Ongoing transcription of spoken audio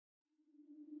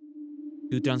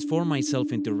To transform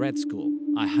myself into Red Skull,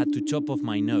 I had to chop off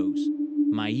my nose,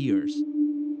 my ears,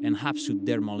 and have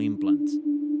subdermal implants.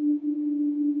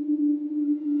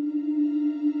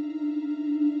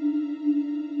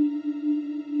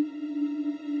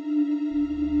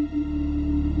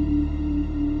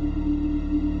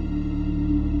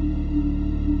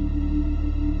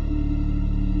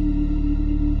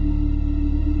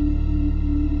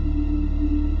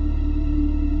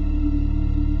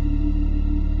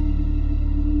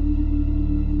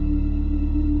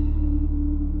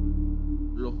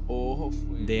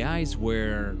 The eyes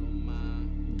were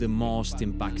the most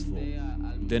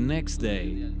impactful. The next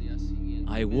day,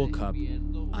 I woke up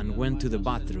and went to the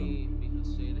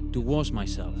bathroom to wash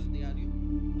myself.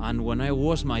 And when I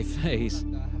washed my face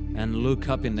and looked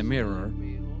up in the mirror,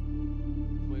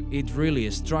 it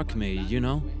really struck me, you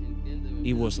know?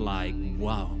 It was like,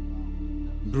 wow,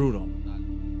 brutal.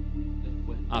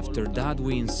 After that,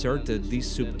 we inserted these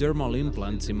subdermal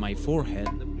implants in my forehead.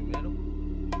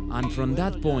 And from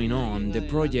that point on, the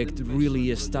project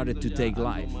really started to take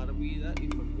life.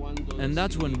 And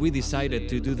that's when we decided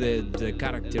to do the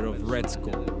character of Red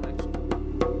Skull.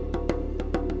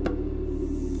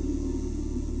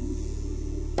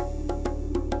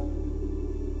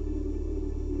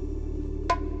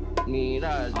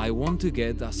 I want to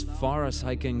get as far as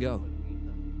I can go.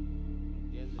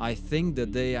 I think the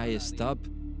day I stop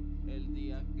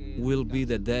will be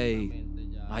the day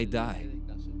I die.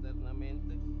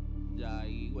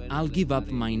 I'll give up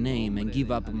my name and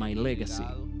give up my legacy.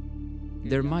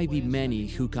 There might be many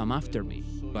who come after me,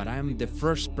 but I'm the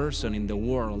first person in the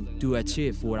world to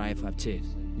achieve what I've achieved.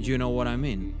 You know what I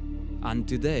mean? And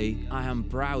today, I am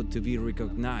proud to be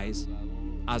recognized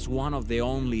as one of the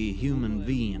only human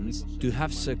beings to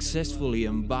have successfully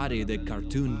embodied a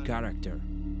cartoon character.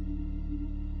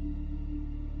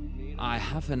 I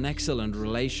have an excellent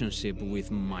relationship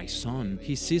with my son.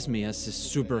 He sees me as a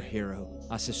superhero,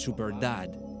 as a super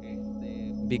dad.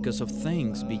 Because of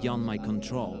things beyond my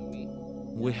control,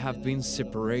 we have been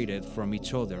separated from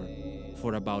each other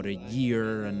for about a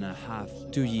year and a half,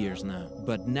 2 years now.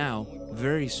 But now,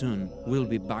 very soon, we'll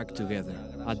be back together.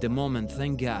 At the moment,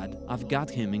 thank God, I've got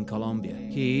him in Colombia.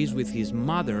 He is with his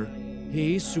mother.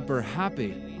 He is super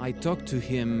happy. I talk to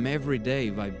him every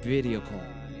day by video call.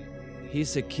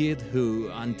 He's a kid who,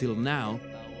 until now,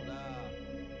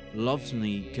 loves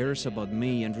me, cares about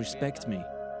me, and respects me.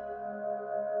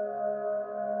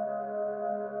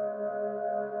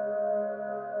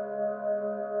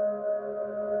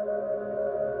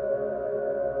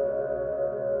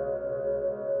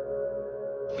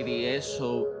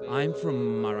 I'm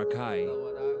from Maracay,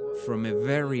 from a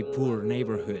very poor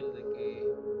neighborhood.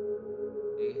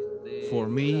 For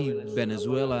me,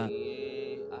 Venezuela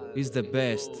is the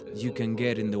best you can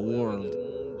get in the world.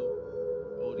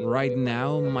 Right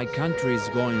now, my country is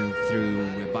going through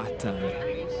a bad time.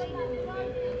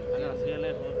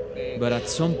 But at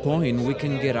some point, we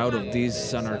can get out of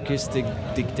this anarchistic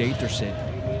dictatorship,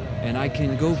 and I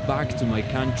can go back to my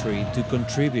country to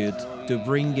contribute to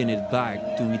bringing it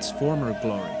back to its former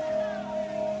glory.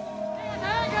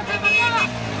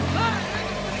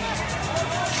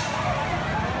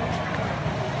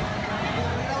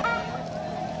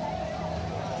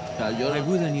 I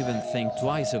wouldn't even think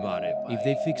twice about it. If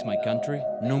they fix my country,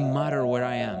 no matter where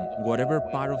I am, whatever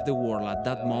part of the world at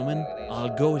that moment,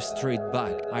 I'll go straight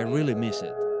back. I really miss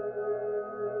it.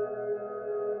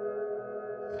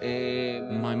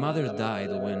 My mother died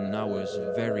when I was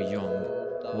very young,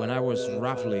 when I was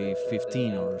roughly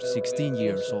 15 or 16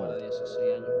 years old.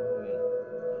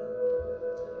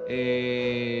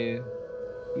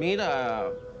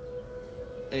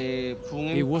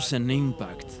 It was an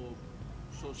impact,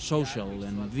 social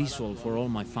and visual, for all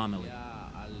my family,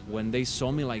 when they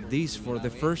saw me like this for the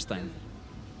first time.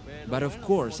 But of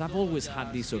course, I've always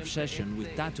had this obsession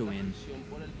with tattooing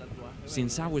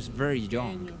since I was very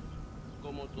young.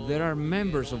 There are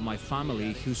members of my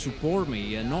family who support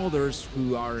me and others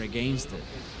who are against it.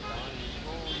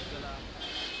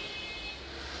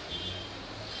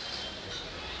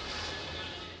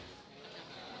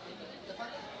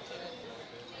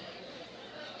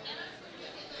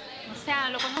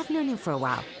 I've known him for a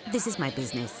while. This is my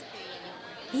business.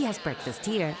 He has breakfast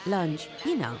here, lunch,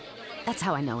 you know. That's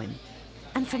how I know him.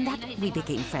 And from that, we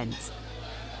became friends.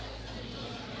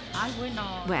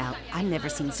 Well, I've never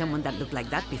seen someone that looked like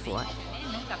that before.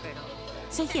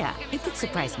 So yeah, it did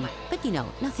surprise me. But you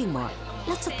know, nothing more.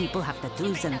 Lots of people have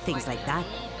tattoos and things like that.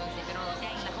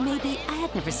 Maybe I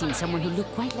had never seen someone who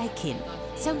looked quite like him.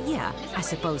 So yeah, I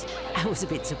suppose I was a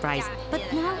bit surprised. But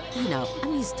now, you know,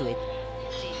 I'm used to it.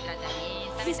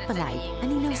 He's polite,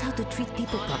 and he knows how to treat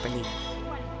people properly.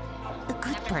 a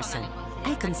good person.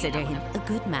 I consider him a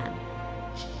good man.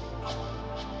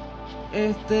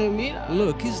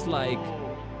 Look, it's like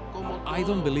I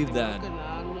don't believe that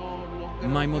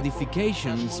my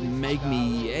modifications make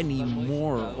me any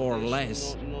more or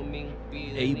less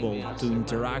able to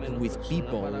interact with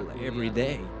people every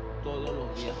day.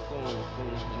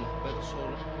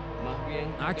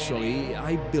 Actually,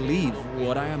 I believe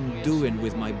what I am doing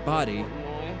with my body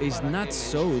is not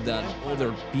so that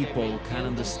other people can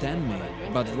understand me,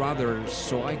 but rather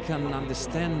so I can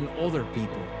understand other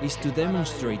people. Is to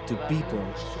demonstrate to people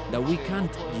that we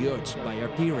can't judge by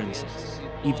appearances.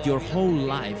 If your whole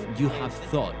life you have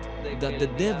thought that the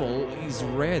devil is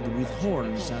red with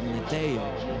horns and a tail,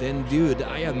 then dude,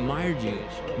 I admire you,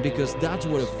 because that's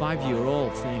what a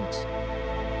 5-year-old thinks.